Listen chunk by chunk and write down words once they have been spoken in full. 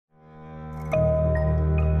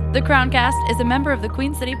The Crowncast is a member of the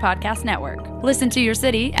Queen City Podcast Network. Listen to your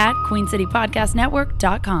city at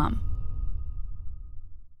queencitypodcastnetwork.com.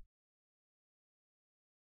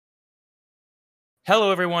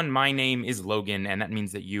 Hello, everyone. My name is Logan, and that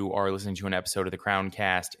means that you are listening to an episode of the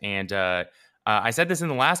Crowncast. And I said this in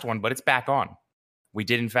the last one, but it's back on. We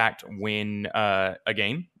did, in fact, win a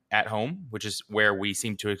game at home, which is where we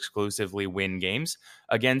seem to exclusively win games,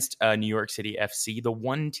 against New York City FC, the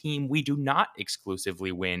one team we do not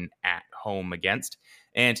exclusively win at home against.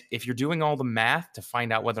 And if you're doing all the math to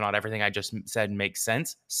find out whether or not everything I just said makes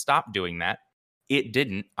sense, stop doing that. It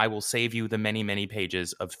didn't. I will save you the many, many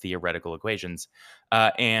pages of theoretical equations.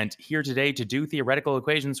 And here today to do theoretical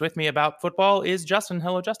equations with me about football is Justin.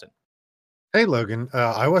 Hello, Justin. Hey, Logan.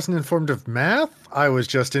 I wasn't informed of math. I was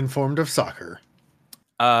just informed of soccer.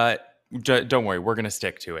 Don't worry. We're going to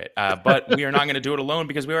stick to it. But we are not going to do it alone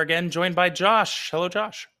because we are again joined by Josh. Hello,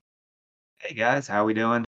 Josh. Hey, guys. How we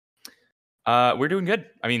doing? We're doing good.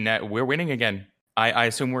 I mean, we're winning again. I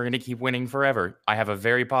assume we're going to keep winning forever. I have a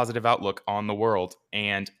very positive outlook on the world,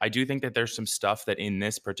 and I do think that there's some stuff that in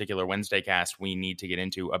this particular Wednesday cast we need to get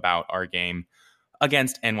into about our game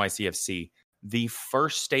against NYCFC. The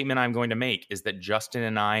first statement I'm going to make is that Justin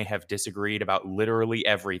and I have disagreed about literally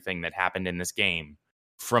everything that happened in this game,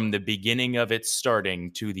 from the beginning of its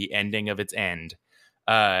starting to the ending of its end.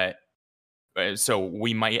 So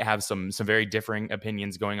we might have some very differing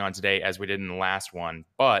opinions going on today as we did in the last one,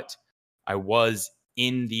 but I was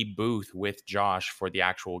in the booth with Josh for the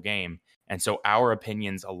actual game, and so our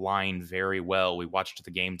opinions align very well. We watched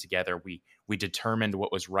the game together. We determined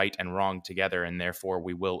what was right and wrong together, and therefore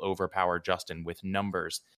we will overpower Justin with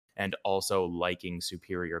numbers and also liking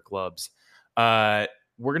superior clubs. We're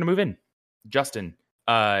going to move in. Justin,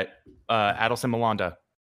 Adelson Malanda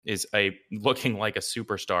is looking like a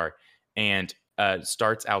superstar and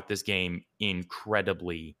starts out this game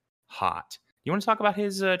incredibly hot. You want to talk about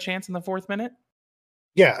his chance in the fourth minute?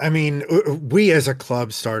 Yeah, I mean, we as a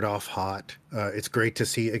club start off hot. It's great to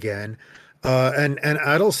see again. And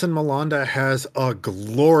Adelson Malanda has a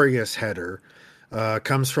glorious header.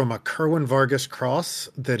 Comes from a Kerwin Vargas cross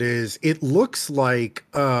that is, it looks like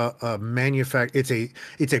a it's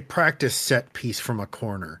a practice set piece from a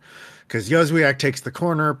corner. Because Jozwiak takes the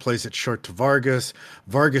corner, plays it short to Vargas.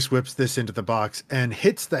 Vargas whips this into the box and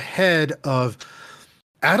hits the head of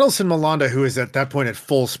Adelson Malanda, who is at that point at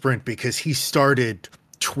full sprint because he started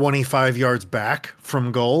 25 yards back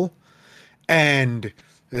from goal. And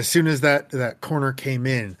as soon as that corner came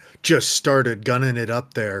in, just started gunning it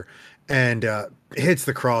up there and hits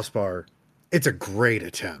the crossbar. It's a great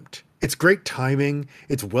attempt. It's great timing.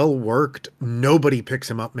 It's well worked. Nobody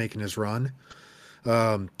picks him up making his run.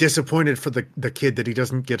 Disappointed for the kid that he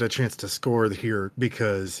doesn't get a chance to score here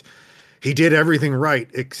because he did everything right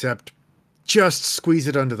except just squeeze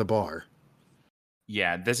it under the bar.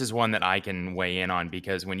 Yeah, this is one that I can weigh in on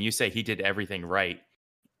because when you say he did everything right,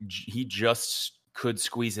 he just could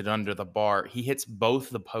squeeze it under the bar. He hits both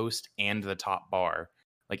the post and the top bar.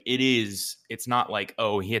 Like it's not like,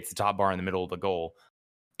 oh, he hits the top bar in the middle of the goal.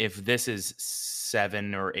 If this is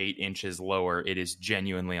 7 or 8 inches lower, it is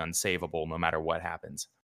genuinely unsavable no matter what happens.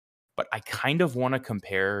 But I kind of want to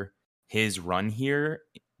compare his run here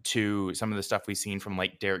to some of the stuff we've seen from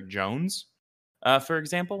like Derek Jones, for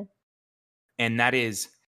example. And that is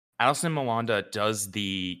Adelson Malanda does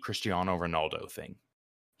the Cristiano Ronaldo thing.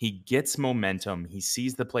 He gets momentum. He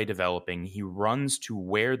sees the play developing. He runs to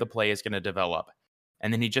where the play is going to develop.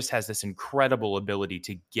 And then he just has this incredible ability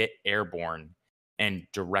to get airborne and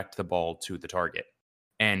direct the ball to the target.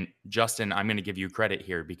 And Justin, I'm going to give you credit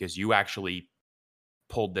here because you actually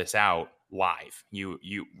pulled this out live. You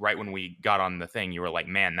right when we got on the thing, you were like,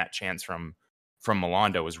 man, that chance from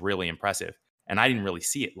Malanda was really impressive. And I didn't really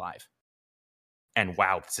see it live. And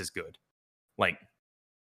wow, this is good. Like,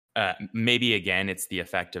 maybe again, it's the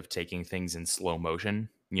effect of taking things in slow motion,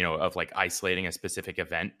 of like isolating a specific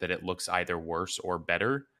event that it looks either worse or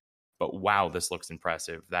better. But wow, this looks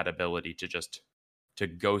impressive. That ability to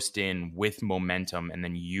ghost in with momentum and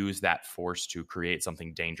then use that force to create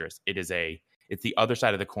something dangerous. It's the other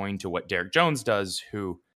side of the coin to what Derek Jones does,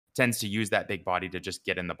 who tends to use that big body to just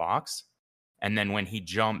get in the box. And then when he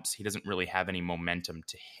jumps, he doesn't really have any momentum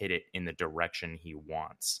to hit it in the direction he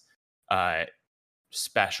wants.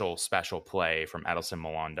 Special play from Adelson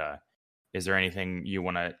Malanda. Is there anything you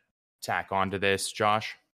want to tack onto this,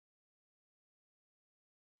 Josh?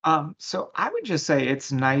 So I would just say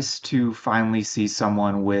it's nice to finally see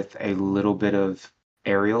someone with a little bit of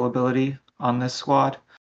aerial ability on this squad.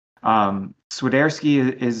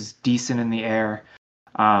 Swiderski is decent in the air.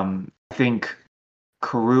 I think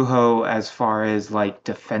Corujo, as far as like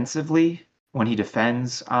defensively, when he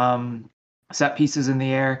defends set pieces in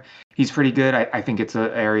the air. He's pretty good. I think it's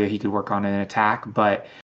an area he could work on in attack, but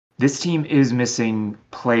this team is missing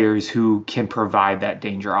players who can provide that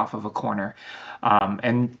danger off of a corner.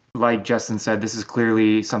 And like Justin said, this is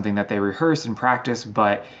clearly something that they rehearse and practice,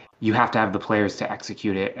 but you have to have the players to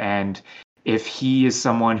execute it. And if he is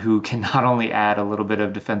someone who can not only add a little bit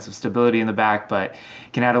of defensive stability in the back, but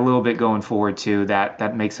can add a little bit going forward too,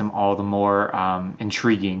 that makes him all the more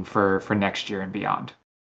intriguing for next year and beyond.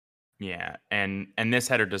 Yeah, and this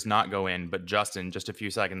header does not go in, but Justin, just a few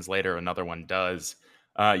seconds later, another one does.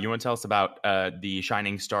 You want to tell us about the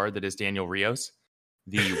shining star that is Daniel Rios?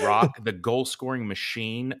 The rock, the goal-scoring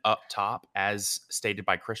machine up top, as stated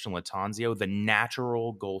by Christian Latanzio, the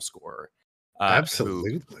natural goal scorer.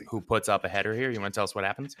 Absolutely. Who puts up a header here? You want to tell us what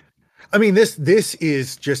happens? I mean, this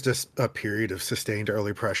is just a period of sustained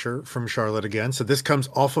early pressure from Charlotte again. So this comes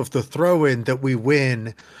off of the throw-in that we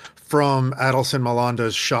win from Adelson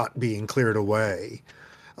Malanda's shot being cleared away.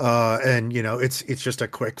 And, you know, it's just a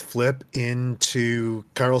quick flip into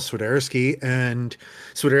Karol Swiderski. And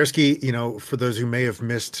Swiderski, you know, for those who may have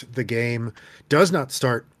missed the game, does not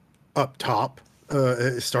start up top.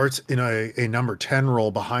 Starts in a number 10 role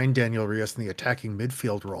behind Daniel Rios in the attacking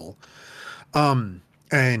midfield role.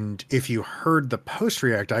 And if you heard the post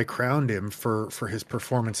react, I crowned him for his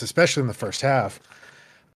performance, especially in the first half.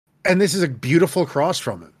 And this is a beautiful cross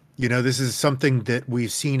from him. You know, this is something that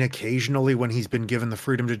we've seen occasionally when he's been given the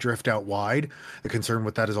freedom to drift out wide. The concern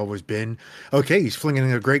with that has always been, okay, he's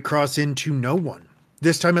flinging a great cross into no one.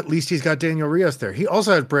 This time, at least he's got Daniel Rios there. He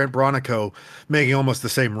also had Brant Bronico making almost the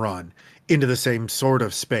same run into the same sort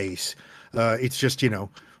of space. It's just, you know,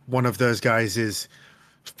 one of those guys is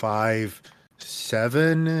 5'7",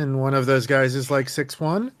 and one of those guys is like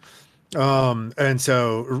 6'1". And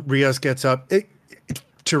so Rios gets up.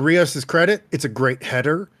 To Rios's credit, it's a great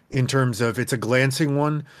header in terms of it's a glancing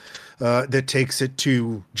one that takes it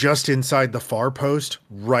to just inside the far post,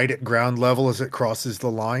 right at ground level as it crosses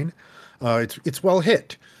the line. It's well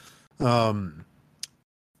hit.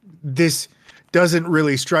 This doesn't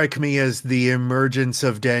really strike me as the emergence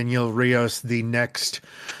of Daniel Rios, the next,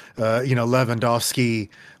 Lewandowski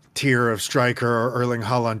tier of striker or Erling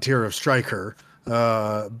Haaland tier of striker.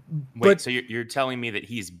 Wait, so you're telling me that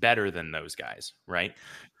he's better than those guys, right?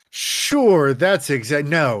 Sure, that's exact.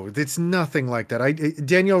 No, it's nothing like that.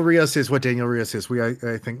 Daniel Rios is what Daniel Rios is.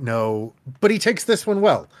 I think know, but he takes this one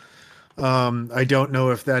well. I don't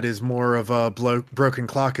know if that is more of a broken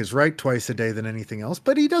clock is right twice a day than anything else,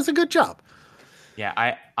 but he does a good job.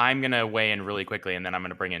 Yeah, I'm going to weigh in really quickly, and then I'm going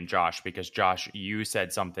to bring in Josh, because Josh, you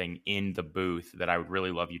said something in the booth that I would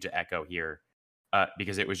really love you to echo here,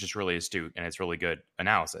 because it was just really astute and it's really good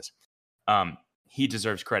analysis. He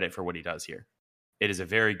deserves credit for what he does here. It is a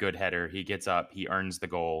very good header. He gets up, he earns the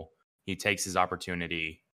goal, he takes his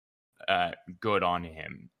opportunity. Good on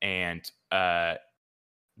him. And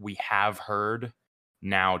we have heard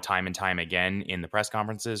now time and time again in the press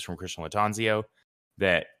conferences from Christian Latanzio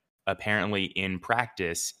that apparently in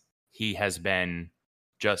practice, he has been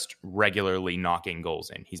just regularly knocking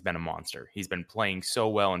goals in. He's been a monster. He's been playing so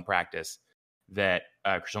well in practice that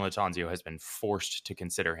Christian Latanzio has been forced to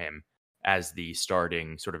consider him as the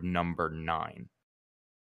starting sort of number 9.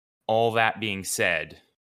 All that being said,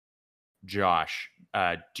 Josh,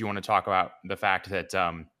 do you want to talk about the fact that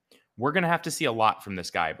we're going to have to see a lot from this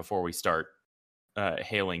guy before we start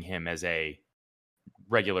hailing him as a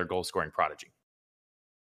regular goal-scoring prodigy?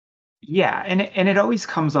 Yeah, and it always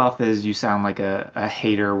comes off as you sound like a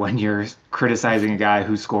hater when you're criticizing a guy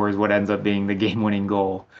who scores what ends up being the game-winning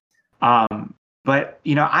goal. But,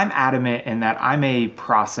 you know, I'm adamant in that I'm a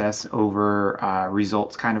process over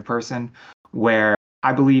results kind of person, where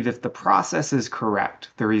I believe if the process is correct,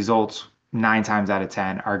 the results 9 times out of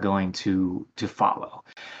 10 are going to follow.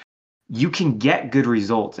 You can get good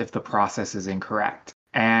results if the process is incorrect.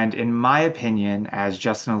 And in my opinion, as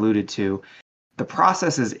Justin alluded to, the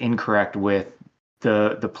process is incorrect with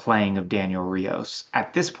the playing of Daniel Rios.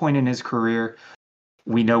 At this point in his career,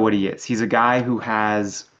 we know what he is. He's a guy who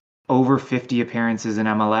has over 50 appearances in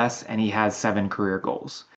MLS, and he has 7 career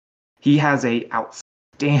goals. He has a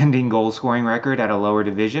outstanding goal scoring record at a lower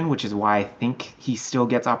division, which is why I think he still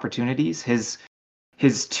gets opportunities. His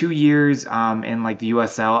 2 years in like the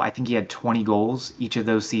USL, I think he had 20 goals each of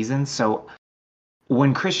those seasons. So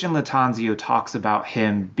when Christian Latanzio talks about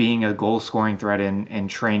him being a goal scoring threat in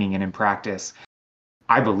training and in practice,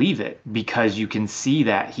 I believe it, because you can see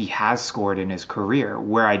that he has scored in his career.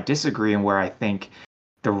 Where I disagree and where I think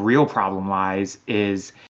the real problem lies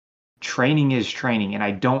is training is training. And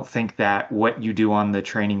I don't think that what you do on the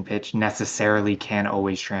training pitch necessarily can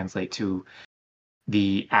always translate to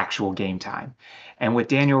the actual game time. And with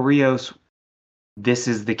Daniel Rios, this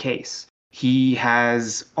is the case. He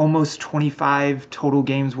has almost 25 total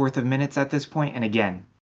games worth of minutes at this point, and again,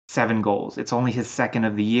 7 goals. It's only his second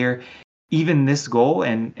of the year. Even this goal,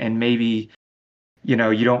 and maybe you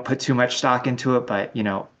don't put too much stock into it, but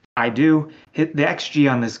I do. The XG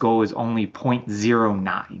on this goal is only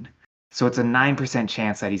 0.09. So it's a 9%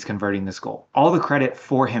 chance that he's converting this goal. All the credit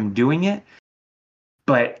for him doing it,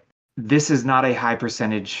 but this is not a high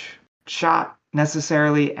percentage shot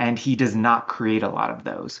necessarily, and he does not create a lot of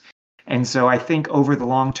those. And so I think over the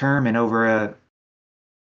long term and over a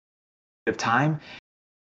of time,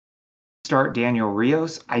 start Daniel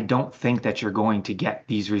Rios, I don't think that you're going to get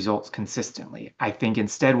these results consistently. I think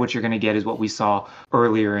instead what you're going to get is what we saw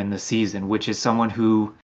earlier in the season, which is someone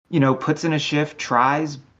who, puts in a shift,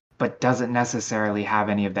 tries, but doesn't necessarily have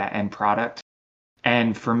any of that end product.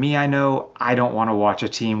 And for me, I know I don't want to watch a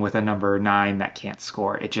team with a number 9 that can't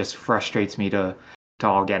score. It just frustrates me to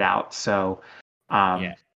all get out. So,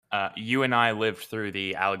 you and I lived through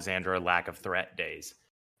the Alexandra lack of threat days.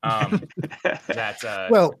 That's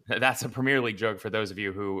a Premier League joke for those of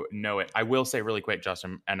you who know it. I will say really quick,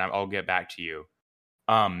 Justin, and I'll get back to you.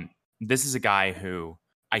 This is a guy who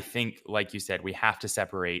I think, like you said, we have to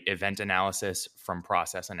separate event analysis from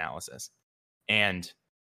process analysis. And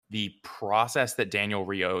the process that Daniel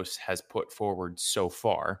Rios has put forward so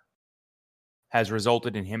far has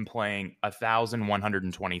resulted in him playing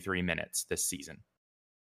 1,123 minutes this season.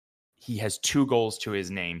 He has 2 goals to his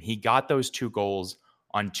name. He got those 2 goals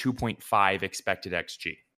on 2.5 expected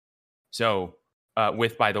XG. So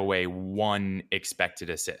with, by the way, 1 expected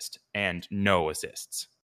assist and no assists.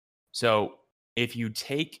 So if you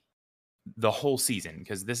take the whole season,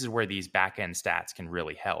 because this is where these back-end stats can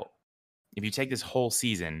really help. If you take this whole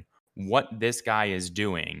season, what this guy is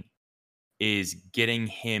doing is getting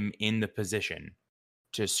him in the position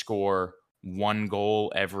to score 1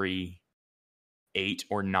 goal every 8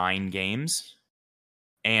 or 9 games,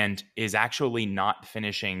 and is actually not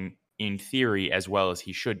finishing in theory as well as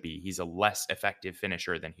he should be. He's a less effective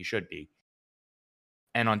finisher than he should be.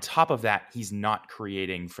 And on top of that, he's not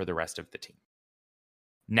creating for the rest of the team.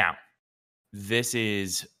 Now, this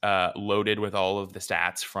is loaded with all of the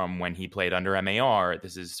stats from when he played under MAR.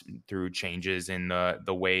 This is through changes in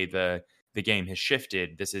the way the game has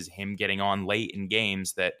shifted. This is him getting on late in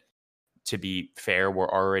games that, to be fair,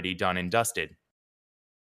 were already done and dusted.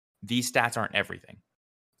 These stats aren't everything,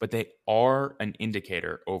 but they are an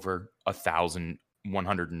indicator over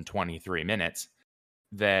 1,123 minutes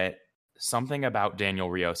that something about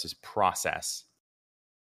Daniel Rios' process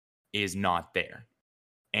is not there.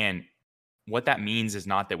 And what that means is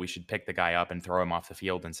not that we should pick the guy up and throw him off the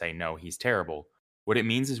field and say, no, he's terrible. What it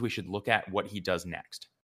means is we should look at what he does next.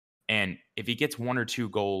 And if he gets 1 or 2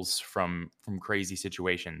 goals from crazy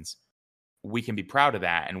situations, we can be proud of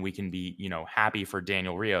that, and we can be, happy for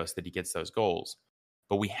Daniel Rios that he gets those goals.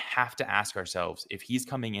 But we have to ask ourselves, if he's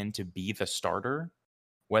coming in to be the starter,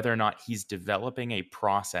 whether or not he's developing a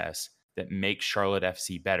process that makes Charlotte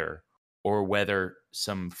FC better, or whether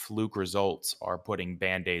some fluke results are putting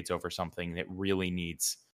Band-Aids over something that really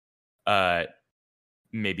needs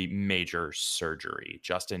maybe major surgery.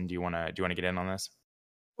 Justin, do you want to get in on this?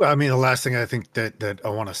 Well, I mean, the last thing I think that I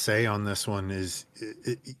want to say on this one is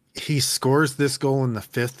he scores this goal in the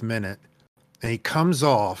 5th minute, and he comes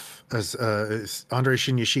off as Andrei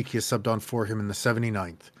Shinyashiki is subbed on for him in the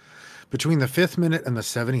 79th. Between the 5th minute and the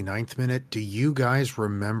 79th minute, do you guys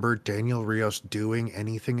remember Daniel Rios doing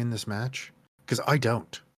anything in this match? Because I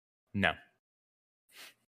don't. No.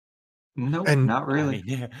 No, not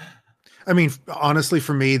really. I mean, honestly,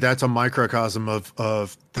 for me, that's a microcosm of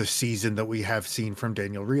the season that we have seen from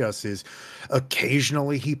Daniel Rios. Is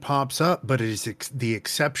occasionally he pops up, but it is the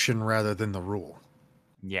exception rather than the rule.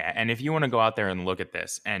 Yeah, and if you want to go out there and look at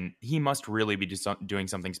this, and he must really be just doing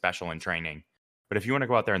something special in training, but if you want to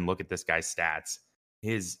go out there and look at this guy's stats,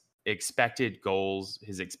 his expected goals,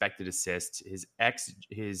 his expected assists, his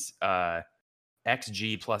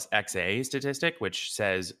XG plus XA statistic, which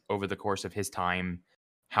says over the course of his time,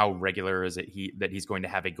 how regular is it that he's going to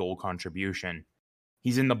have a goal contribution,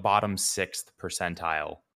 he's in the bottom 6th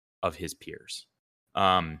percentile of his peers.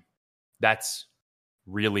 That's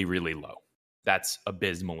really, really low. That's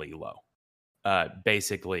abysmally low.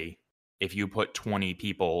 Basically, if you put 20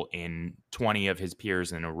 people in 20 of his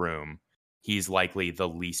peers in a room, he's likely the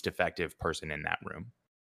least effective person in that room.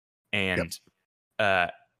 And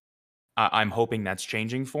I'm hoping that's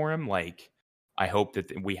changing for him. Like, I hope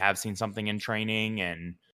that we have seen something in training,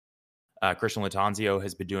 and Christian Latanzio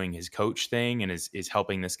has been doing his coach thing and is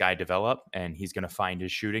helping this guy develop, and he's going to find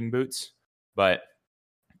his shooting boots. But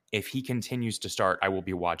if he continues to start, I will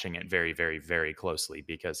be watching it very, very, very closely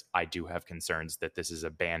because I do have concerns that this is a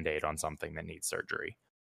Band-Aid on something that needs surgery.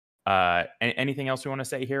 Anything else we want to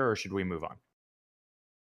say here, or should we move on?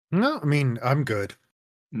 No, I mean, I'm good.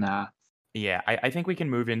 Nah. Yeah, I think we can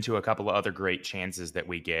move into a couple of other great chances that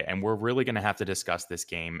we get, and we're really going to have to discuss this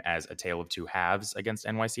game as a tale of two halves against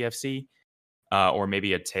NYCFC, or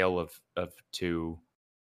maybe a tale of two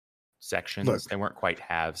sections. Look, they weren't quite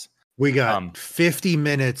halves. We got 50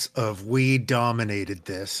 minutes of we dominated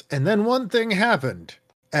this, and then one thing happened,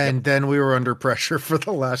 and then we were under pressure for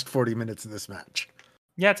the last 40 minutes of this match.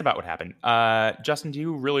 Yeah, it's about what happened. Justin, do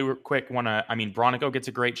you really quick want to? I mean, Bronico gets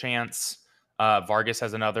a great chance. Vargas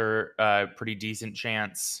has another pretty decent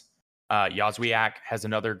chance. Yazwiak has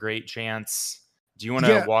another great chance. Do you want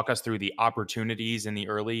to walk us through the opportunities in the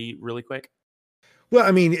early really quick? Well,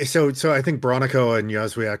 I mean, so I think Bronico and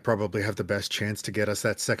Yazwiak probably have the best chance to get us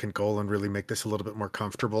that second goal and really make this a little bit more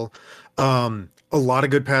comfortable. A lot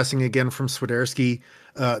of good passing again from Swiderski.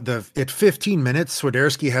 At 15 minutes,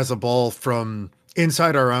 Swiderski has a ball from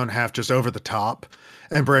inside our own half, just over the top,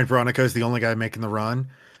 and Brian Bronico is the only guy making the run.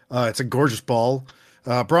 It's a gorgeous ball.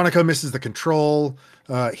 Bronico misses the control.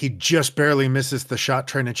 He just barely misses the shot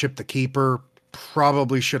trying to chip the keeper.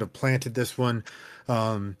 Probably should have planted this one.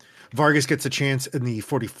 Vargas gets a chance in the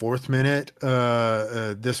 44th minute.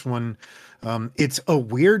 This one, it's a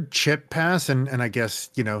weird chip pass, and I guess,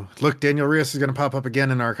 look, Daniel Rios is going to pop up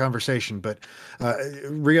again in our conversation, but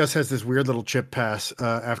Rios has this weird little chip pass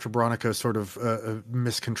after Bronico sort of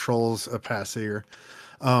miscontrols a pass here.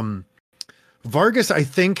 Vargas, I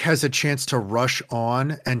think, has a chance to rush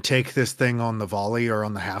on and take this thing on the volley or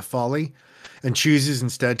on the half volley, and chooses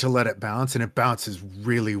instead to let it bounce, and it bounces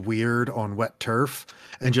really weird on wet turf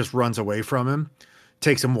and just runs away from him.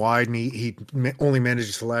 Takes him wide, and he only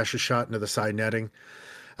manages to lash a shot into the side netting.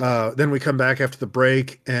 Then we come back after the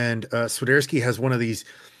break, and Swiderski has one of these,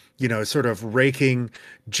 sort of raking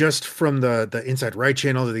just from the inside right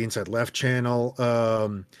channel to the inside left channel.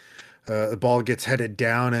 The ball gets headed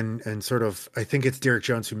down and sort of, I think it's Derek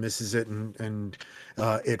Jones who misses it, and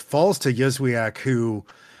it falls to Yazwiak, who,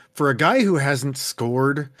 for a guy who hasn't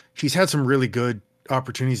scored, he's had some really good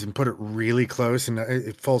opportunities and put it really close, and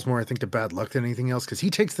it falls more, I think, to bad luck than anything else, because he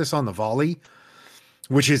takes this on the volley,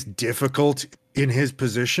 which is difficult in his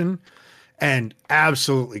position, and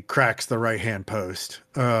absolutely cracks the right hand post.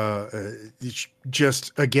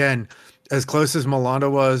 Just again, as close as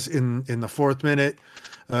Malanda was in the 4th minute,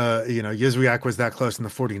 Yazwiak was that close in the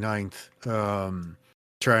 49th,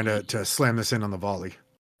 trying to slam this in on the volley.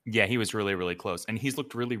 Yeah, he was really, really close, and he's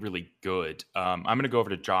looked really, really good. I'm going to go over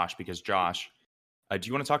to Josh, because Josh, do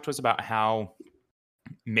you want to talk to us about how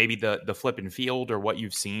maybe the flip in field or what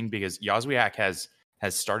you've seen? Because Yazwiak has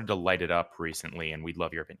started to light it up recently, and we'd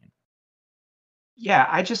love your opinion. Yeah,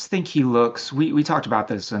 I just think he looks. We talked about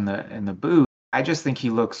this in the booth. I just think he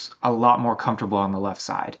looks a lot more comfortable on the left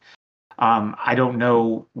side. I don't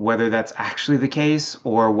know whether that's actually the case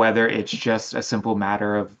or whether it's just a simple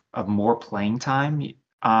matter of more playing time.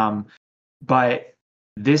 But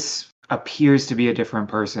this appears to be a different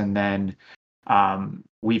person than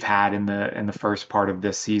we've had in the first part of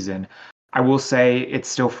this season. I will say it's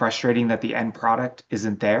still frustrating that the end product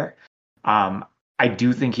isn't there. I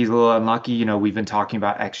do think he's a little unlucky. We've been talking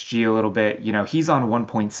about XG a little bit. He's on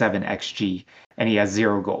 1.7 XG and he has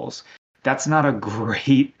 0 goals. That's not a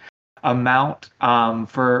great amount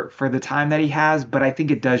for the time that he has, but I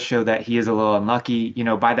think it does show that he is a little unlucky.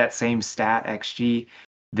 By that same stat, XG,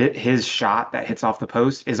 that his shot that hits off the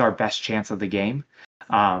post is our best chance of the game.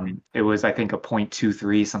 It was, I think, a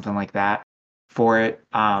 0.23, something like that for it.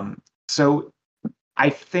 So I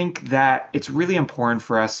think that it's really important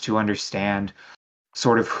for us to understand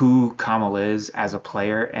sort of who Kamal is as a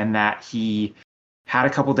player, and that he had a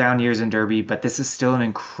couple down years in Derby, but this is still an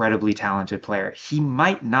incredibly talented player. He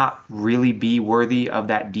might not really be worthy of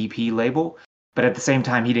that DP label, but at the same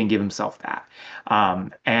time, he didn't give himself that.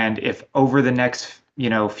 And if over the next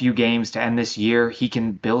few games to end this year, he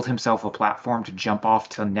can build himself a platform to jump off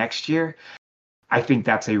till next year, I think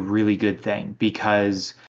that's a really good thing,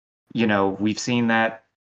 because we've seen that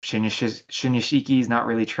Shinyashiki is not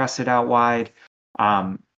really trusted out wide.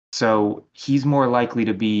 So he's more likely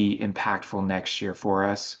to be impactful next year for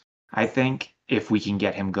us, I think, if we can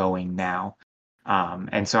get him going now.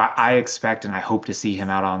 And so I expect and I hope to see him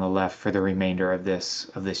out on the left for the remainder of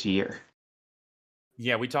this year.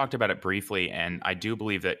 Yeah, we talked about it briefly, and I do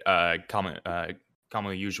believe that Kamal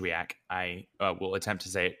Yazwiak, I will attempt to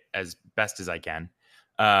say it as best as I can,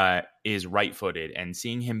 is right-footed, and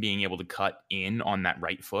seeing him being able to cut in on that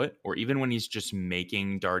right foot, or even when he's just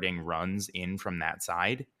making darting runs in from that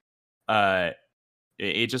side,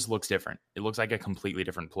 it just looks different. It looks like a completely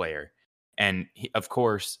different player. And of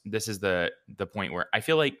course, this is the point where I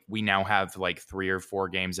feel like we now have like 3 or 4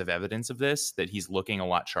 games of evidence of this, that he's looking a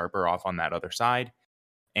lot sharper off on that other side.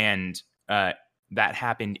 And that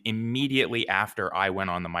happened immediately after I went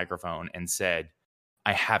on the microphone and said,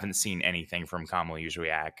 I haven't seen anything from Kamil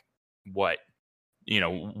Józwiak. What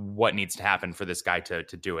needs to happen for this guy to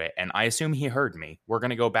do it? And I assume he heard me. We're going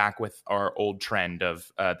to go back with our old trend of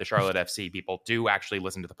the Charlotte FC people do actually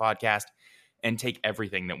listen to the podcast and take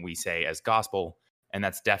everything that we say as gospel. And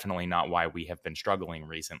that's definitely not why we have been struggling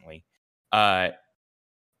recently.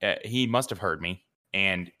 He must have heard me,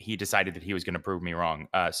 and he decided that he was going to prove me wrong.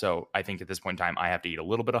 So I think at this point in time, I have to eat a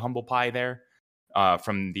little bit of humble pie there.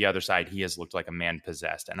 From the other side, he has looked like a man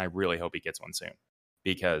possessed, and I really hope he gets one soon,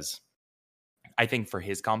 because I think for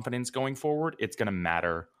his confidence going forward, it's going to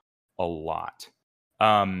matter a lot.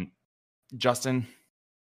 Justin,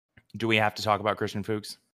 do we have to talk about Christian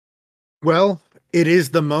Fuchs? Well, it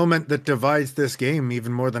is the moment that divides this game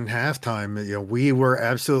even more than halftime. You know, we were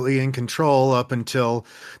absolutely in control up until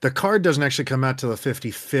the card doesn't actually come out to the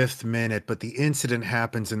 55th minute, but the incident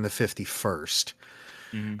happens in the 51st.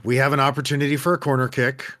 Mm-hmm. We have an opportunity for a corner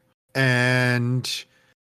kick, and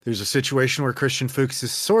there's a situation where Christian Fuchs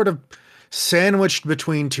is sort of sandwiched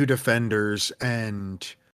between 2 defenders,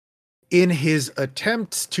 and in his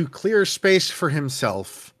attempts to clear space for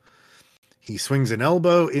himself, he swings an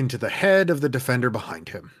elbow into the head of the defender behind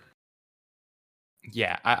him.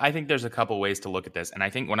 Yeah, I think there's a couple ways to look at this. And I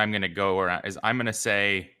think what I'm going to go around is I'm going to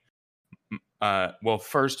say, well,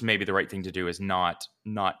 first, maybe the right thing to do is not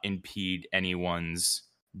impede anyone's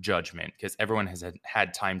judgment, because everyone has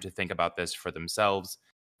had time to think about this for themselves.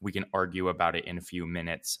 We can argue about it in a few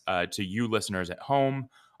minutes. To you listeners at home,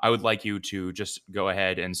 I would like you to just go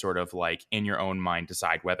ahead and sort of like in your own mind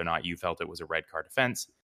decide whether or not you felt it was a red card offense.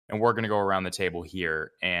 And we're going to go around the table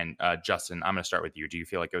here. And Justin, I'm going to start with you. Do you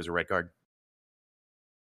feel like it was a red card?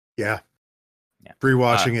 Yeah.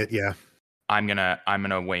 Rewatching it, yeah. I'm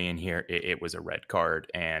gonna weigh in here. It was a red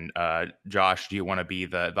card. And Josh, do you want to be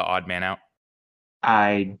the odd man out?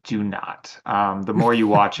 I do not. The more you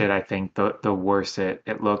watch it, I think the worse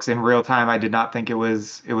it looks. In real time, I did not think it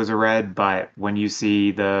was a red, but when you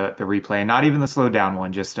see the replay, not even the slowed down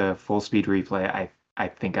one, just a full speed replay, I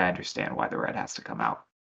think I understand why the red has to come out.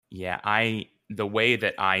 Yeah, the way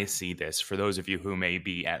that I see this, for those of you who may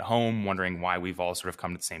be at home wondering why we've all sort of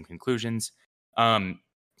come to the same conclusions,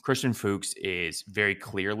 Christian Fuchs is very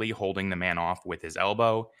clearly holding the man off with his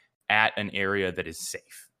elbow at an area that is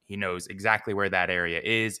safe. He knows exactly where that area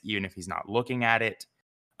is, even if he's not looking at it.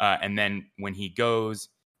 And then when he goes,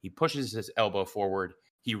 he pushes his elbow forward,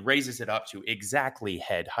 he raises it up to exactly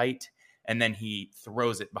head height, and then he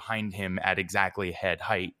throws it behind him at exactly head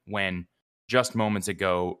height when just moments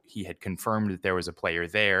ago, he had confirmed that there was a player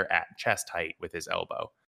there at chest height with his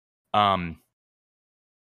elbow. I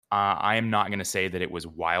am not going to say that it was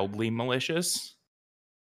wildly malicious.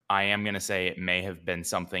 I am going to say it may have been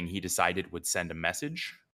something he decided would send a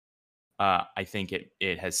message. I think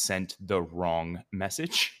it has sent the wrong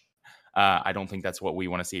message. I don't think that's what we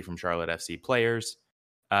want to see from Charlotte FC players.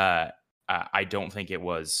 I don't think it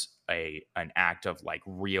was an act of like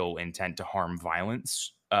real intent to harm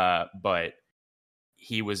violence. But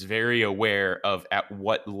he was very aware of at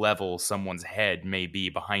what level someone's head may be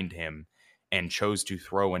behind him and chose to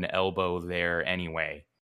throw an elbow there anyway.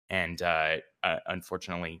 And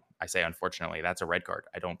unfortunately, I say unfortunately, that's a red card.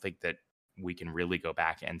 I don't think that we can really go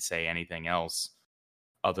back and say anything else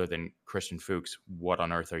other than Christian Fuchs, what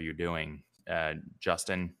on earth are you doing?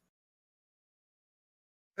 Justin?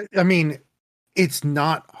 I mean, it's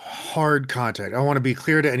not hard contact. I want to be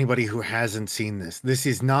clear to anybody who hasn't seen this. This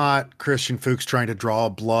is not Christian Fuchs trying to draw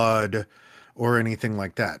blood or anything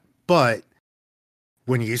like that. But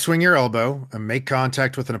when you swing your elbow and make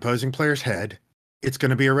contact with an opposing player's head, it's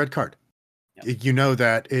going to be a red card. Yep. You know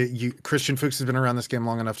that. Christian Fuchs has been around this game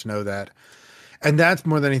long enough to know that. And that's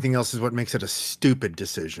more than anything else is what makes it a stupid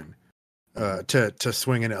decision to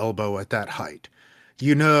swing an elbow at that height.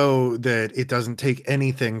 You know that it doesn't take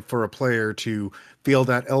anything for a player to feel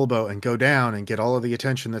that elbow and go down and get all of the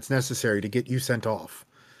attention that's necessary to get you sent off.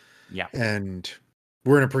 Yeah. And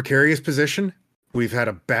we're in a precarious position. We've had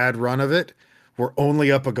a bad run of it. We're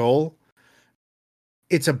only up a goal.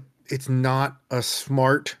 It's not a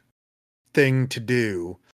smart thing to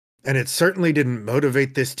do. And it certainly didn't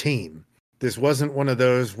motivate this team. This wasn't one of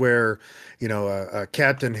those where, a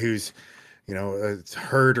captain who's,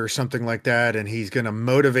 hurt or something like that, and he's going to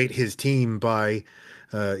motivate his team by,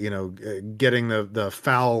 getting the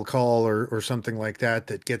foul call or something like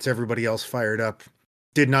that gets everybody else fired up.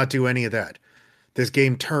 Did not do any of that. This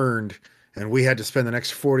game turned and we had to spend the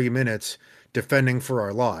next 40 minutes defending for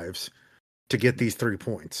our lives to get these 3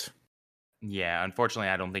 points. Yeah, unfortunately,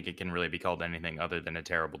 I don't think it can really be called anything other than a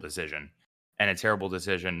terrible decision. And a terrible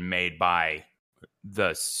decision made by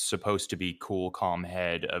the supposed to be cool, calm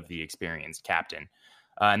head of the experienced captain.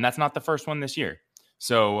 And that's not the first one this year.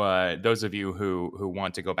 So those of you who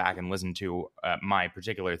want to go back and listen to my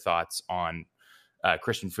particular thoughts on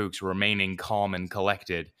Christian Fuchs remaining calm and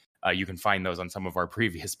collected, you can find those on some of our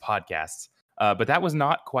previous podcasts. But that was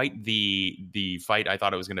not quite the fight I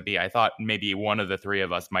thought it was going to be. I thought maybe one of the three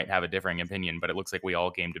of us might have a differing opinion, but it looks like we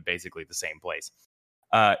all came to basically the same place.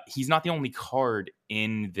 He's not the only card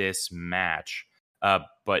in this match,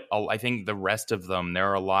 but I think the rest of them, there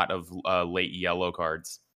are a lot of late yellow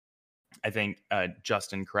cards. I think,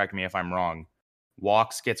 Justin, correct me if I'm wrong,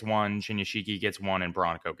 Walks gets one, Shinyashiki gets one, and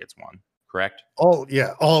Bronco gets one. Correct?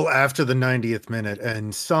 All after the 90th minute.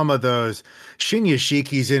 And some of those,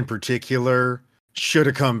 Shinyashiki's in particular, should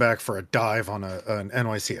have come back for a dive on an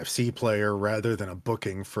NYCFC player rather than a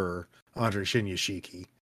booking for Andre Shinyashiki.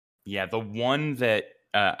 Yeah, the one that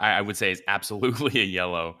I would say is absolutely a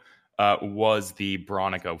yellow was the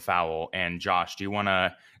Bronco foul. And Josh, do you want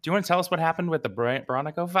to tell us what happened with the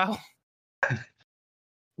Bronco foul?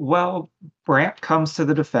 Well, Brandt comes to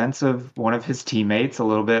the defense of one of his teammates a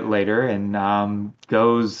little bit later and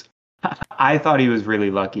goes. I thought he was really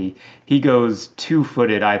lucky. He goes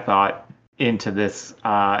 2-footed, I thought, into this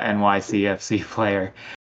NYCFC player.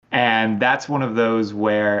 And that's one of those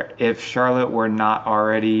where if Charlotte were not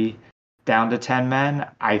already down to 10 men,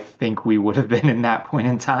 I think we would have been in that point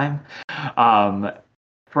in time.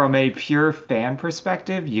 From a pure fan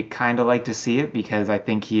perspective, you kind of like to see it because I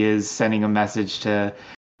think he is sending a message to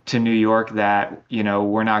New York that, you know,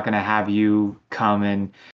 we're not going to have you come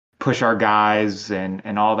and push our guys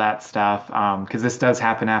and all that stuff. Because this does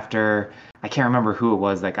happen after, I can't remember who it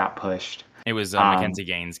was that got pushed. It was Mackenzie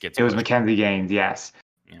Gaines gets pushed. It was Mackenzie Gaines, yes.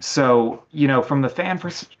 Yeah. So, you know, from the fan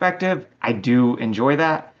perspective, I do enjoy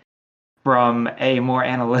that. From a more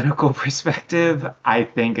analytical perspective, I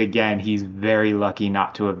think, again, he's very lucky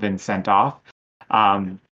not to have been sent off.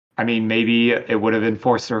 I mean, maybe it would have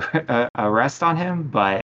enforced a arrest on him,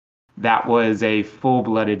 but that was a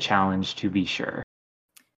full-blooded challenge to be sure.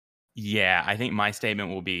 Yeah, I think my statement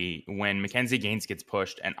will be when Mackenzie Gaines gets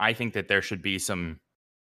pushed, and I think that there should be some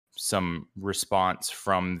response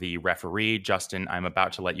from the referee. Justin, I'm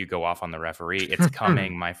about to let you go off on the referee. It's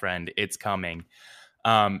coming, my friend. It's coming.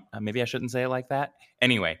 Maybe I shouldn't say it like that.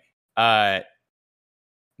 Anyway, the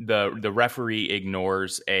referee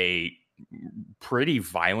ignores a pretty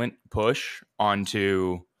violent push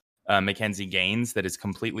onto Mackenzie Gaines that is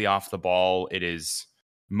completely off the ball. It is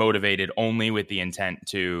motivated only with the intent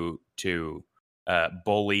to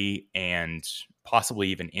bully and possibly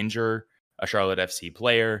even injure a Charlotte FC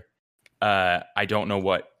player. I don't know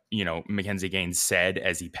what, Mackenzie Gaines said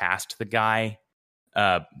as he passed the guy.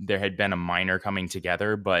 There had been a minor coming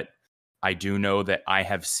together, but I do know that I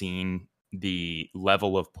have seen the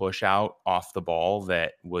level of push out off the ball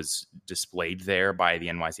that was displayed there by the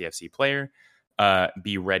NYCFC player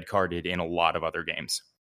be red carded in a lot of other games,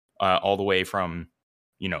 all the way from,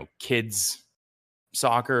 kids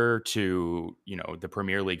soccer to, the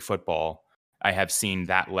Premier League football. I have seen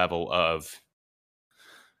that level of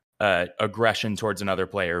aggression towards another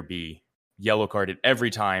player be yellow carded every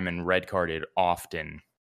time and red carded often.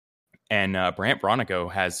 And Brandt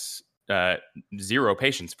Bronico has zero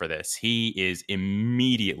patience for this. He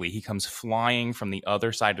comes flying from the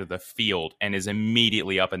other side of the field and is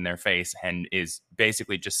immediately up in their face and is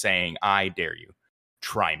basically just saying, I dare you,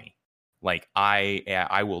 try me. Like,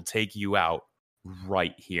 I will take you out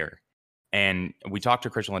right here. And we talked to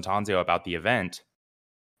Christian Latanzio about the event,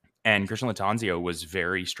 and Christian Latanzio was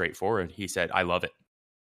very straightforward. He said, I love it.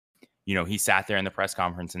 He sat there in the press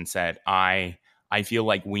conference and said, I feel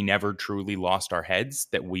like we never truly lost our heads,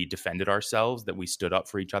 that we defended ourselves, that we stood up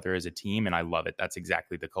for each other as a team, and I love it. That's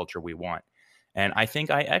exactly the culture we want. And I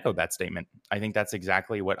think I echo that statement. I think that's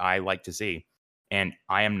exactly what I like to see. And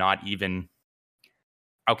I am not even...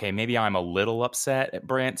 Okay, maybe I'm a little upset at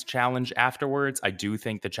Brandt's challenge afterwards. I do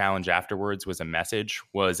think the challenge afterwards was a message,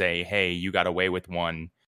 was a, hey, you got away with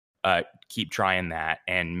one. Keep trying that.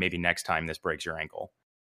 And maybe next time this breaks your ankle.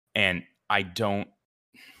 And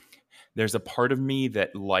there's a part of me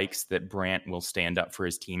that likes that Brandt will stand up for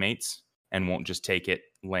his teammates and won't just take it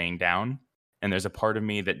laying down. And there's a part of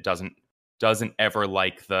me that doesn't ever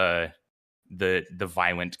like the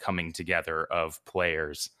violent coming together of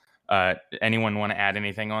players. Anyone want to add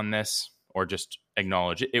anything on this, or just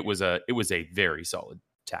acknowledge it? It was a very solid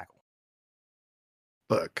tackle.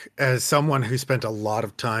 Look, as someone who spent a lot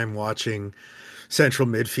of time watching central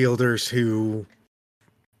midfielders who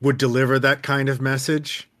would deliver that kind of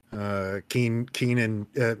message. Keane in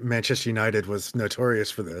Manchester United was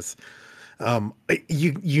notorious for this.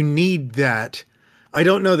 You need that. I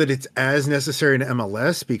don't know that it's as necessary in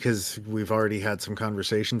MLS because we've already had some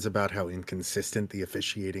conversations about how inconsistent the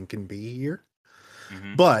officiating can be here.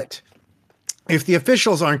 Mm-hmm. But if the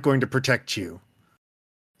officials aren't going to protect you,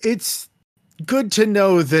 it's good to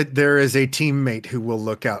know that there is a teammate who will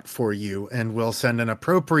look out for you and will send an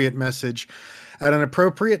appropriate message at an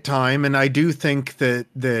appropriate time. And I do think that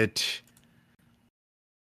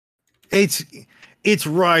it's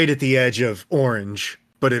right at the edge of orange,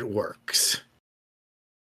 but it works.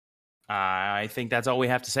 I think that's all we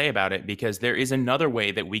have to say about it, because there is another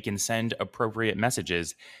way that we can send appropriate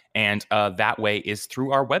messages, and that way is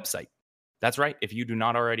through our website. That's right. If you do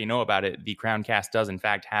not already know about it, the Crowncast does in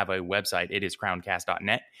fact have a website. It is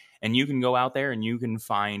crowncast.net, and you can go out there and you can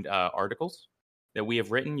find articles that we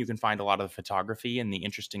have written. You can find a lot of the photography and the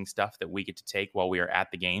interesting stuff that we get to take while we are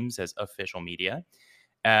at the games as official media.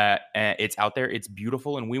 It's out there. It's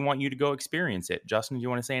beautiful, and we want you to go experience it. Justin, do you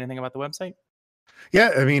want to say anything about the website?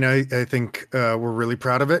 Yeah, I mean, I think we're really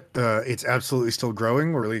proud of it. It's absolutely still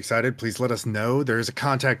growing. We're really excited. Please let us know. There is a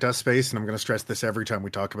contact us space, and I'm going to stress this every time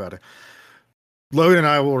we talk about it. Logan and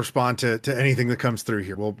I will respond to anything that comes through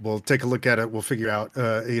here. We'll take a look at it. We'll figure out,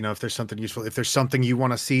 if there's something useful. If there's something you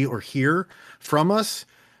want to see or hear from us,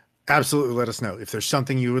 absolutely let us know. If there's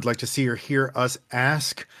something you would like to see or hear us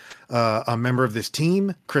ask a member of this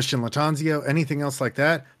team, Christian Latanzio, anything else like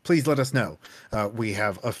that, please let us know. We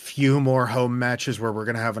have a few more home matches where we're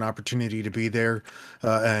going to have an opportunity to be there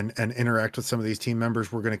and interact with some of these team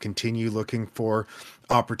members. We're going to continue looking for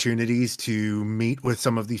opportunities to meet with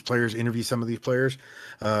some of these players, interview some of these players,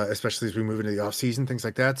 especially as we move into the off season, things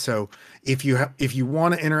like that. So if you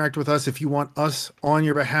want to interact with us, if you want us on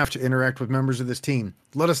your behalf to interact with members of this team,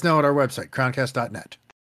 let us know at our website, crowncast.net.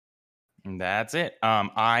 That's it.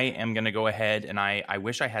 I am going to go ahead, and I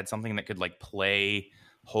wish I had something that could like play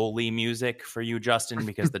holy music for you, Justin,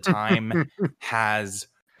 because the time has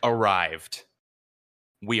arrived.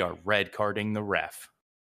 We are red carding the ref.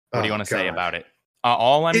 What do you want to say about it?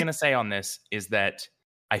 All I'm going to say on this is that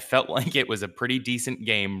I felt like it was a pretty decent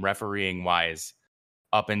game refereeing wise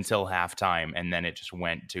up until halftime, and then it just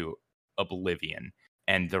went to oblivion.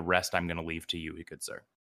 And the rest I'm going to leave to you, good sir.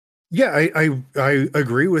 Yeah, I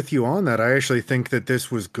agree with you on that. I actually think that this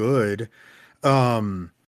was good up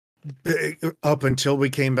until we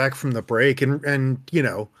came back from the break. And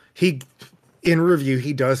he in review,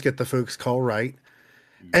 he does get the Fuchs call right.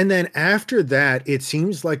 And then after that, it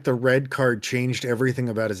seems like the red card changed everything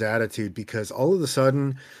about his attitude, because all of a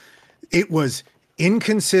sudden it was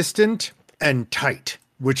inconsistent and tight,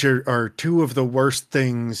 which are two of the worst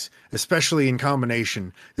things, especially in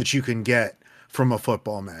combination, that you can get from a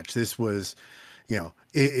football match. This was, the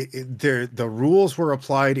rules were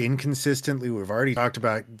applied inconsistently. We've already talked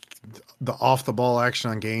about the off the ball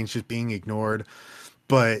action on gains just being ignored,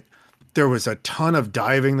 but there was a ton of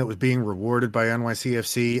diving that was being rewarded by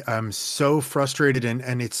NYCFC. I'm so frustrated,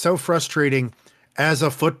 and it's so frustrating as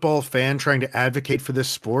a football fan trying to advocate for this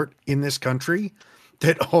sport in this country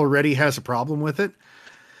that already has a problem with it.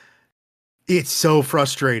 It's so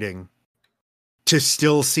frustrating to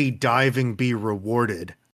still see diving be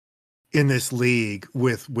rewarded in this league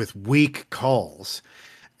with weak calls.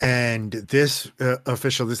 And this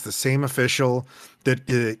official, this is the same official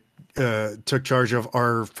that took charge of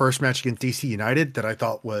our first match against DC United that I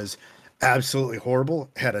thought was absolutely horrible,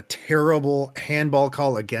 had a terrible handball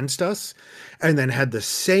call against us, and then had the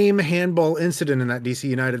same handball incident in that DC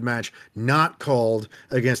United match not called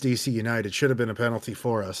against DC United. Should have been a penalty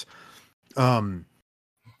for us. And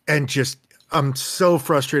just, I'm so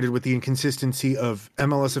frustrated with the inconsistency of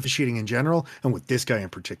MLS officiating in general and with this guy in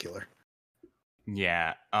particular.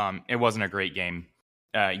 Yeah, it wasn't a great game.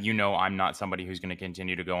 I'm not somebody who's going to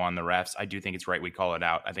continue to go on the refs. I do think it's right we call it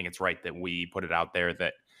out. I think it's right that we put it out there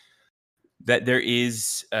that there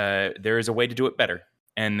is a way to do it better,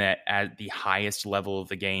 and that at the highest level of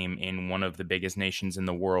the game in one of the biggest nations in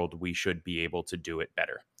the world, we should be able to do it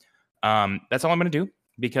better. That's all I'm going to do,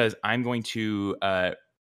 because I'm going to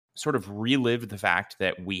sort of relive the fact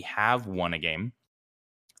that we have won a game,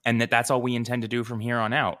 and that's all we intend to do from here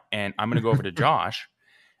on out. And I'm going to go over to Josh,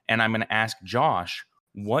 and I'm going to ask Josh,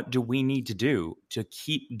 what do we need to do to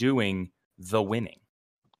keep doing the winning?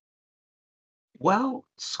 Well,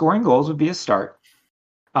 scoring goals would be a start.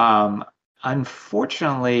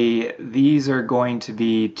 Unfortunately, these are going to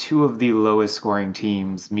be two of the lowest scoring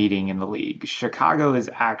teams meeting in the league. Chicago is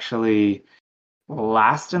actually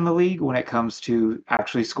last in the league when it comes to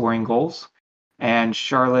actually scoring goals. and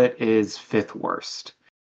Charlotte is fifth worst.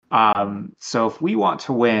 So if we want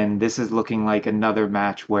to win, this is looking like another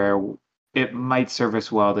match where it might serve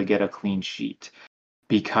us well to get a clean sheet,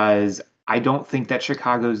 because I don't think that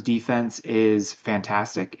Chicago's defense is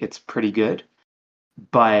fantastic. It's pretty good,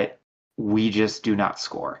 but we just do not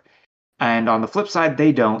score. And on the flip side,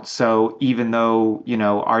 they don't. So even though,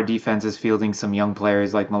 our defense is fielding some young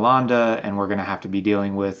players like Malanda, and we're going to have to be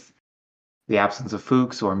dealing with the absence of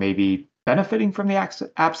Fuchs, or maybe benefiting from the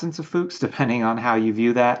absence of Fuchs, depending on how you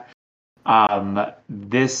view that.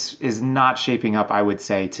 This is not shaping up, I would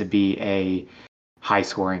say, to be a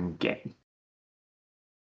high-scoring game.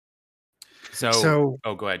 So,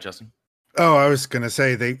 go ahead, Justin. Oh, I was gonna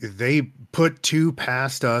say they put two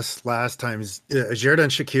past us last time. Xherdan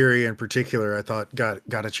Shaqiri in particular, I thought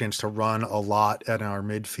got a chance to run a lot at our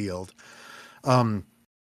midfield.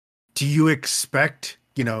 Do you expect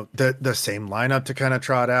the same lineup to kind of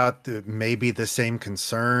trot out? Maybe the same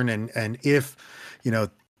concern, and if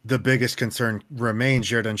the biggest concern remains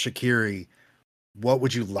Xherdan Shaqiri, what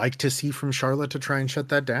would you like to see from Charlotte to try and shut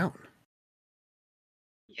that down?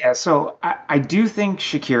 Yeah, so I do think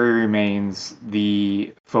Shaqiri remains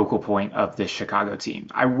the focal point of this Chicago team.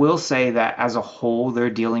 I will say that as a whole, they're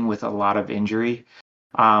dealing with a lot of injury.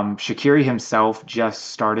 Shaqiri himself just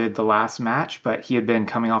started the last match, but he had been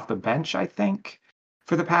coming off the bench, I think,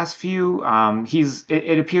 for the past few.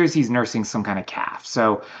 It appears he's nursing some kind of calf,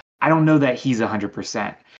 so I don't know that he's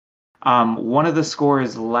 100%. One of the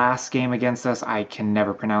scorers last game against us, I can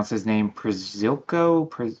never pronounce his name, Przybylko.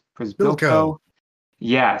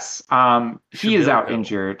 Yes. He is out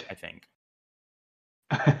injured. I think.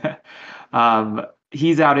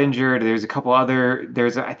 He's out injured. There's a couple other,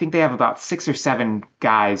 I think they have about 6 or 7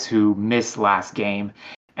 guys who missed last game.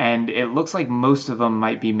 And it looks like most of them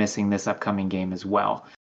might be missing this upcoming game as well.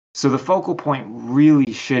 So the focal point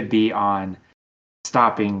really should be on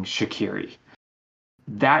stopping Shaqiri.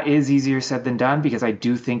 That is easier said than done, because I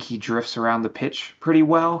do think he drifts around the pitch pretty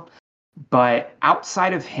well. But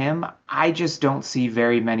outside of him, I just don't see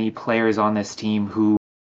very many players on this team who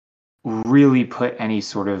really put any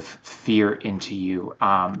sort of fear into you,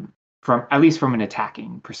 at least from an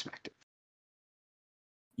attacking perspective.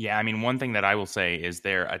 Yeah, I mean, one thing that I will say is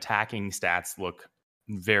their attacking stats look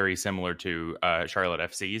very similar to Charlotte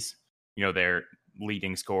FC's. Their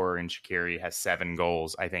leading scorer in Shaqiri has 7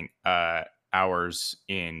 goals. I think ours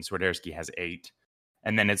in Swiderski has 8.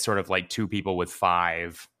 And then it's sort of like 2 people with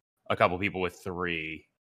 5, a couple people with 3,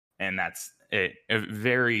 and that's it.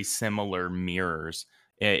 Very similar mirrors.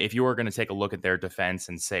 If you were going to take a look at their defense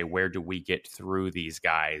and say, where do we get through these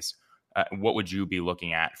guys? What would you be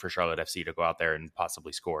looking at for Charlotte FC to go out there and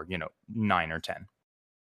possibly score, 9 or 10?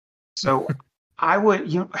 So I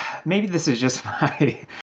would, maybe this is just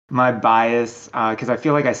my bias, because I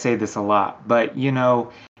feel like I say this a lot, but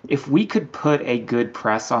if we could put a good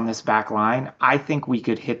press on this back line, I think we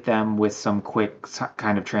could hit them with some quick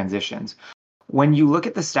kind of transitions. When you look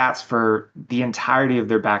at the stats for the entirety of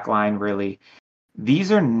their back line, really,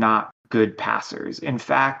 these are not good passers. In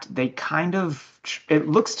fact, it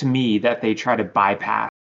looks to me that they try to bypass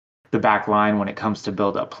the back line when it comes to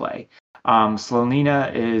build-up play.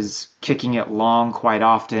 Slonina is kicking it long quite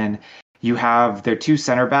often. You have their 2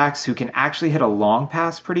 center backs who can actually hit a long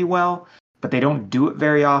pass pretty well, but they don't do it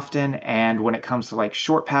very often. And when it comes to like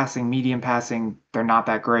short passing, medium passing, they're not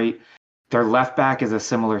that great. Their left back is a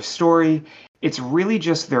similar story. It's really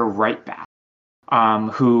just their right back,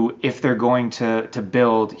 who, if they're going to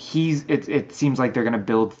build, it seems like they're going to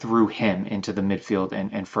build through him into the midfield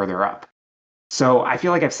and further up. So I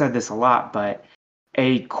feel like I've said this a lot, but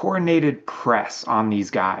a coordinated press on these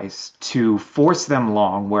guys to force them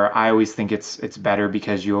long, where I always think it's better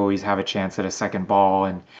because you always have a chance at a second ball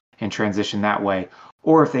and transition that way.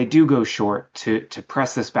 Or if they do go short, to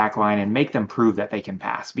press this back line and make them prove that they can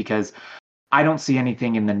pass, because I don't see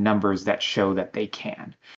anything in the numbers that show that they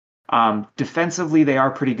can. Defensively, they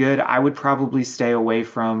are pretty good. I would probably stay away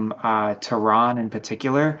from Tehran in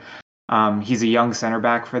particular. He's a young center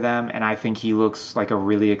back for them, and I think he looks like a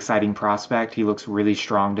really exciting prospect. He looks really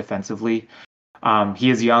strong defensively. He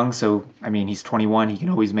is young, so, I mean, he's 21. He can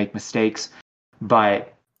always make mistakes.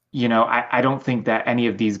 But I don't think that any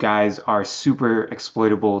of these guys are super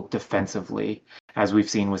exploitable defensively, as we've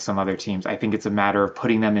seen with some other teams. I think it's a matter of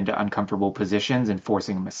putting them into uncomfortable positions and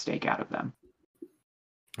forcing a mistake out of them.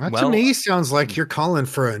 That to me sounds like you're calling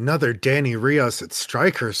for another Danny Rios at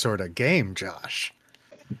striker sort of game, Josh.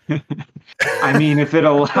 I mean, if it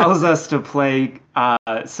allows us to play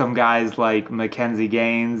some guys like Mackenzie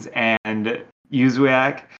Gaines and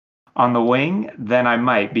Uzwiak on the wing, then I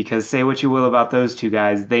might, because say what you will about those 2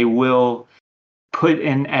 guys, they will put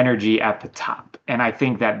in energy at the top. And I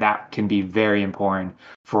think that can be very important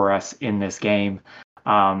for us in this game.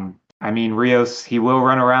 I mean, Rios, he will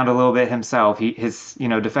run around a little bit himself.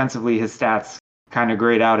 Defensively, his stats kind of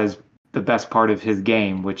grayed out as the best part of his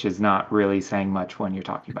game, which is not really saying much when you're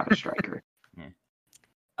talking about a striker.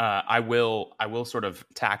 I will sort of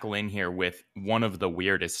tackle in here with one of the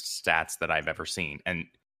weirdest stats that I've ever seen. And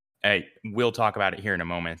we'll talk about it here in a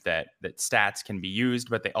moment, that stats can be used,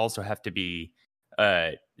 but they also have to be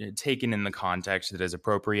taken in the context that is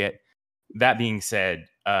appropriate. That being said,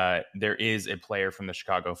 there is a player from the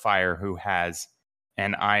Chicago Fire who has,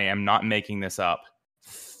 and I am not making this up,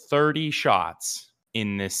 30 shots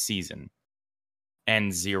in this season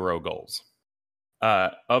and 0 goals.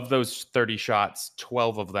 Of those 30 shots,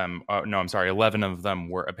 11 of them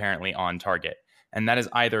were apparently on target. And that is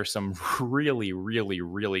either some really, really,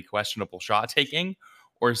 really questionable shot taking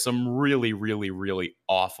or some really, really, really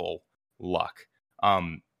awful luck.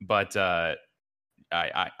 But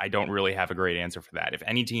I don't really have a great answer for that. If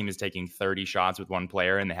any team is taking 30 shots with one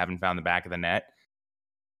player and they haven't found the back of the net,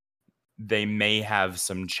 they may have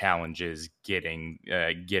some challenges getting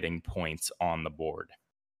points on the board.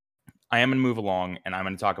 I am going to move along, and I'm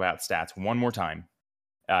going to talk about stats one more time,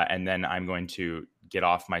 and then I'm going to get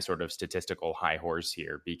off my sort of statistical high horse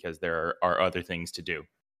here because there are other things to do.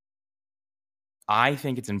 I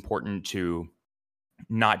think it's important to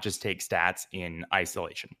not just take stats in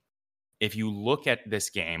isolation. If you look at this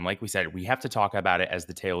game, like we said, we have to talk about it as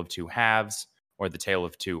the tale of two halves, or the tale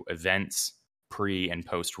of two events, pre and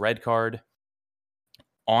post red card.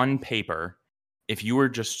 On paper, if you were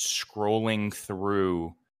just scrolling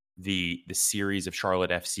through the series of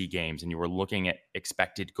Charlotte FC games and you were looking at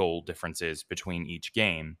expected goal differences between each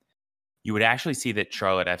game, you would actually see that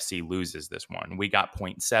Charlotte FC loses this one. We got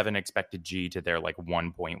 0.7 expected G to their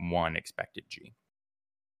 1.1 expected G.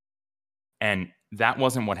 And that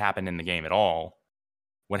wasn't what happened in the game at all.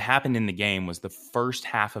 What happened in the game was the first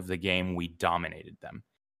half of the game, we dominated them.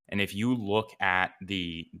 And if you look at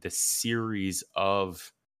the series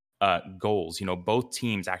of goals, both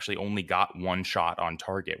teams actually only got one shot on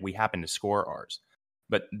target. We happened to score ours.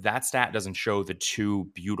 But that stat doesn't show the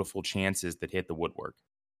two beautiful chances that hit the woodwork.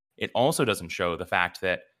 It also doesn't show the fact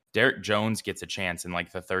that Derek Jones gets a chance in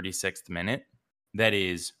the 36th minute that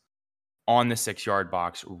is on the 6-yard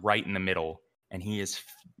box right in the middle. And he is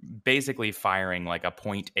basically firing a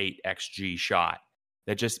 0.8 XG shot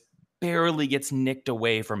that just barely gets nicked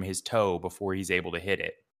away from his toe before he's able to hit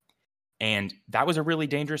it. And that was a really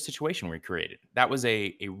dangerous situation we created. That was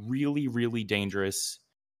a really, really dangerous,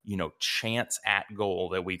 chance at goal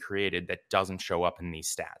that we created that doesn't show up in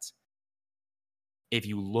these stats. If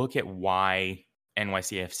you look at why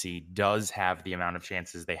NYCFC does have the amount of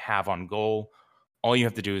chances they have on goal, all you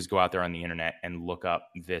have to do is go out there on the internet and look up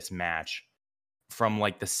this match. From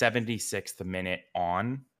the 76th minute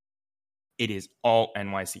on, it is all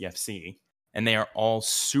NYCFC, and they are all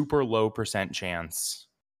super low percent chance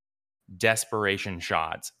desperation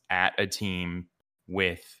shots at a team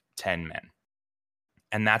with 10 men.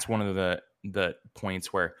 And that's one of the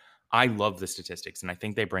points where I love the statistics, and I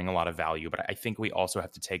think they bring a lot of value, but I think we also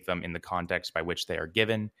have to take them in the context by which they are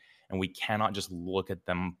given, and we cannot just look at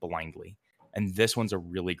them blindly. And this one's a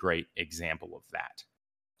really great example of that.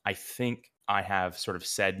 I think I have sort of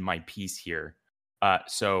said my piece here.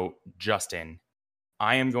 So, Justin,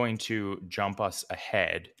 I am going to jump us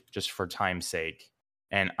ahead just for time's sake,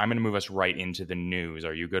 and I'm going to move us right into the news.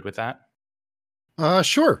 Are you good with that?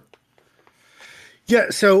 Sure. Yeah,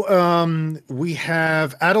 so we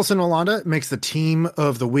have Adelson Malanda makes the team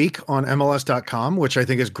of the week on MLS.com, which I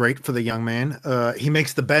think is great for the young man. He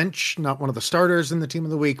makes the bench, not one of the starters in the team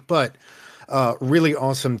of the week, but really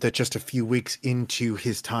awesome that just a few weeks into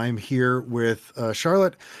his time here with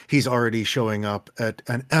Charlotte, he's already showing up at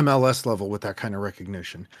an MLS level with that kind of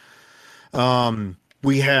recognition.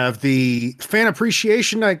 We have the Fan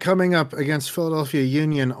Appreciation Night coming up against Philadelphia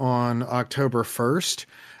Union on October 1st.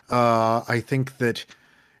 I think that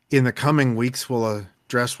in the coming weeks, we'll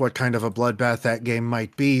address what kind of a bloodbath that game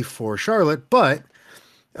might be for Charlotte, but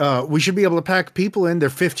we should be able to pack people in. There are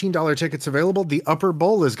 $15 tickets available. The upper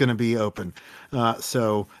bowl is going to be open.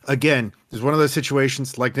 So again, there's one of those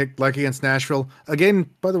situations like against Nashville. Again,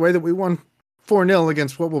 by the way, that we won 4-0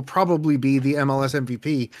 against what will probably be the MLS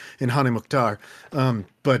MVP in Hani Mukhtar.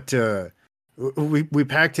 But we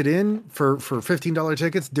packed it in for $15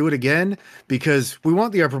 tickets. Do it again because we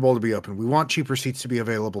want the upper bowl to be open. We want cheaper seats to be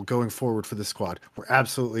available going forward for the squad. We're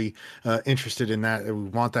absolutely interested in that, and we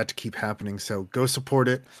want that to keep happening. So go support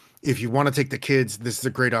it. If you want to take the kids, this is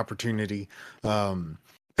a great opportunity.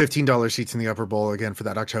 $15 seats in the upper bowl again for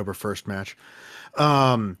that October 1st match.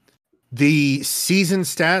 The season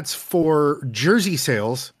stats for jersey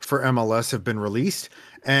sales for MLS have been released,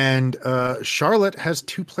 and Charlotte has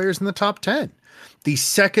 2 players in the top 10. The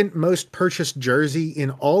second most purchased jersey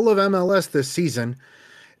in all of MLS this season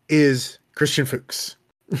is Christian Fuchs.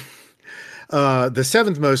 The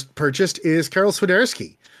 7th most purchased is Karol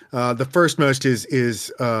Swiderski. The first most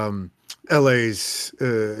is LA's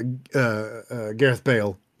Gareth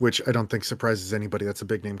Bale, which I don't think surprises anybody. That's a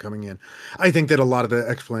big name coming in. I think that a lot of the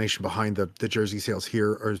explanation behind the jersey sales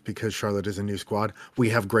here is because Charlotte is a new squad. We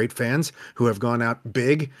have great fans who have gone out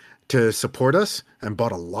big to support us and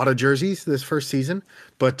bought a lot of jerseys this first season,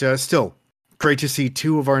 but still great to see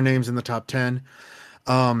 2 of our names in the top 10.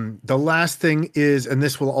 The last thing is, and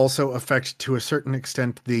this will also affect to a certain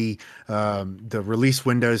extent the release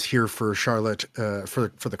windows here for Charlotte for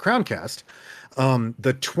the Crowncast.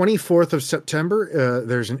 The 24th of September,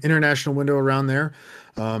 there's an international window around there.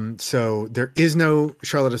 So there is no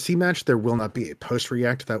Charlotte FC match. There will not be a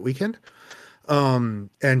post-react that weekend.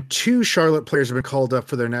 And 2 Charlotte players have been called up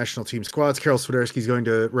for their national team squads. Karol Swiderski is going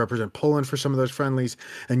to represent Poland for some of those friendlies,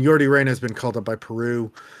 and Jordi Reyna has been called up by Peru.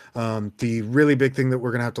 The really big thing that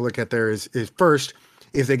we're going to have to look at there is first,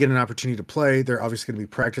 if they get an opportunity to play, they're obviously going to be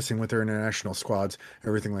practicing with their international squads,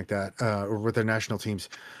 everything like that, or with their national teams.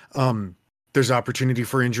 There's opportunity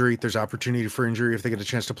for injury. There's opportunity for injury if they get a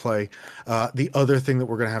chance to play. The other thing that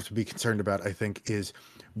we're going to have to be concerned about, I think, is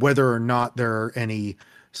whether or not there are any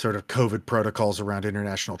sort of COVID protocols around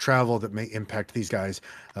international travel that may impact these guys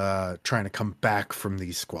trying to come back from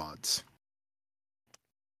these squads.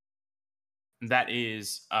 That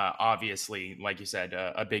is obviously, like you said,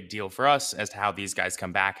 a big deal for us as to how these guys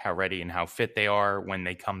come back, how ready and how fit they are when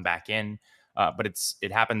they come back in. But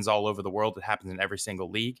it happens all over the world. It happens in every single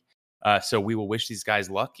league. So we will wish these guys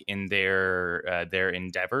luck in their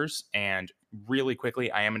endeavors. And really quickly,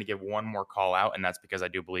 I am going to give one more call out, and that's because I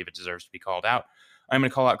do believe it deserves to be called out. I'm going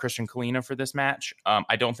to call out Christian Kalina for this match.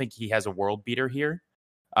 I don't think he has a world beater here,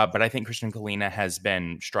 but I think Christian Kalina has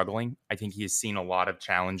been struggling. I think he's seen a lot of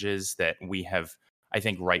challenges that we have, I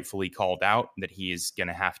think, rightfully called out that he is going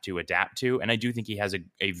to have to adapt to. And I do think he has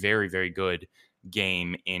a very, very good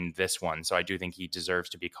game in this one. So I do think he deserves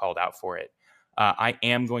to be called out for it. I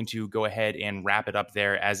am going to go ahead and wrap it up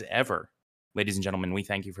there as ever. Ladies and gentlemen, we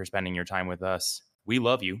thank you for spending your time with us. We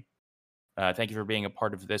love you. Thank you for being a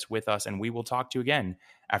part of this with us, and we will talk to you again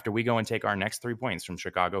after we go and take our next 3 points from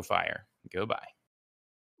Chicago Fire. Goodbye.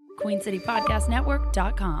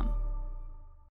 QueenCityPodcastNetwork.com